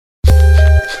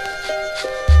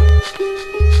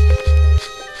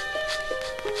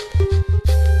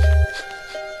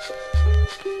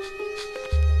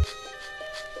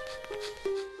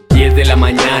De la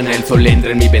mañana, el sol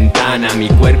entra en mi ventana, mi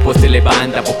cuerpo se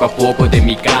levanta poco a poco de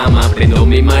mi cama. Prendo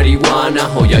mi marihuana,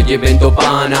 hoy hay evento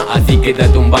pana, así que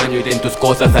date un baño y ten tus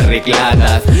cosas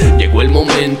arregladas. Llegó el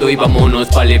momento y vámonos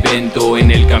pa'l evento. En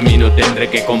el camino tendré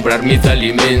que comprar mis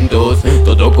alimentos.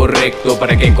 Todo correcto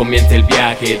para que comience el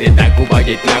viaje de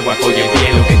Tacubaya y Tláhuac, hoy el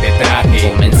hielo que te traje.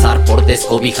 Comenzar por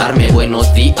descobijarme,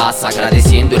 buenos días,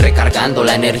 agradeciendo y recargando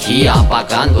la energía,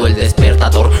 apagando el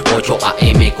despertador 8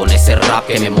 AM con ese rap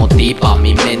que me motiva.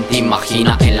 Mi mente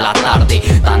imagina en la tarde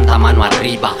tanta mano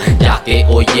arriba, ya que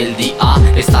hoy el día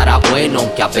estará bueno,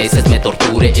 aunque a veces me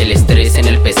torture el estrés en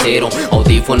el pecero.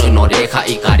 Audífono en oreja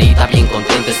y carita bien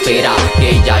contento, espera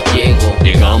que ya llego.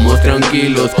 Llegamos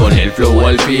tranquilos con el flow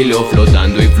al filo,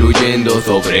 flotando y fluyendo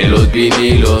sobre los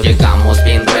vinilos. Llegamos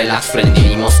bien relax,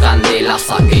 prendimos candela,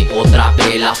 saqué otra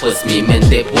vela, pues mi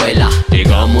mente vuela.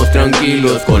 Llegamos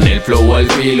tranquilos con el flow al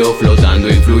filo, flotando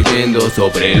y fluyendo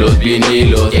sobre los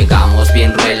vinilos. Llegamos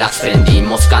bien relax,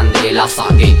 prendimos candela,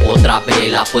 saqué otra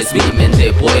vela, pues mi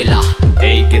mente vuela.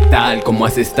 Hey, ¿qué tal? ¿Cómo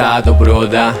has estado,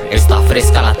 broda? Está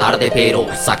fresca la tarde, pero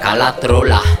saca la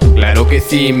trola. Claro que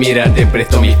sí, mira, te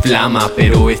presto mi flama,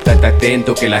 pero estate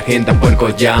atento que la gente a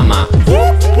puercos llama.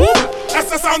 That's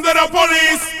the sound of the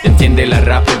police. Enciéndela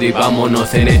rápido y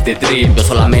vámonos en este trip. Yo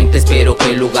solamente espero que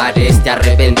el lugar esté a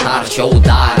reventar, show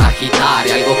dar, agitar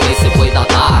y algo que se pueda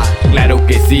dar. Claro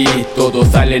que sí, todo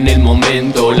sale en el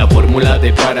momento. La fórmula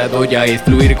de parado ya es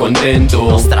fluir contento.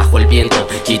 Nos trajo el viento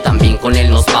y también con él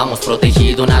nos vamos,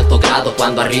 protegido en alto grado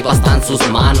cuando arriba están sus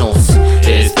manos.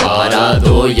 Es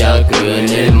parado, ya creo en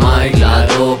el mic, la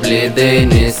doble de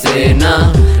en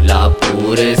escena, la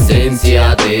pura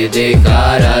esencia de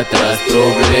dejar atrás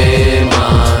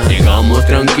problemas. Llegamos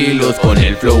tranquilos con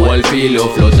el flow al filo,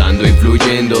 flotando y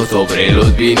fluyendo sobre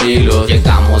los vinilos.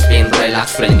 Llegamos bien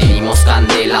relax, prendimos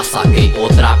candela, saqué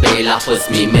otra vela, pues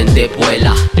mi mente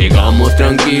vuela. Llegamos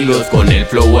tranquilos con el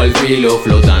flow al filo,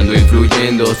 flotando y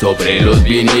fluyendo sobre los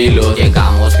vinilos.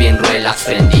 Llegamos bien relax,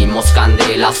 prendimos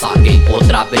candela, saqué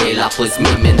otra vela, pues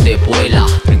mi mente vuela.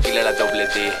 Tranquila la doble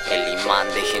D, El imán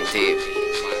de gente,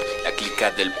 la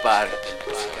clica del par.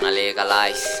 una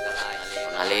legalize,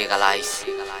 una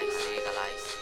legalize.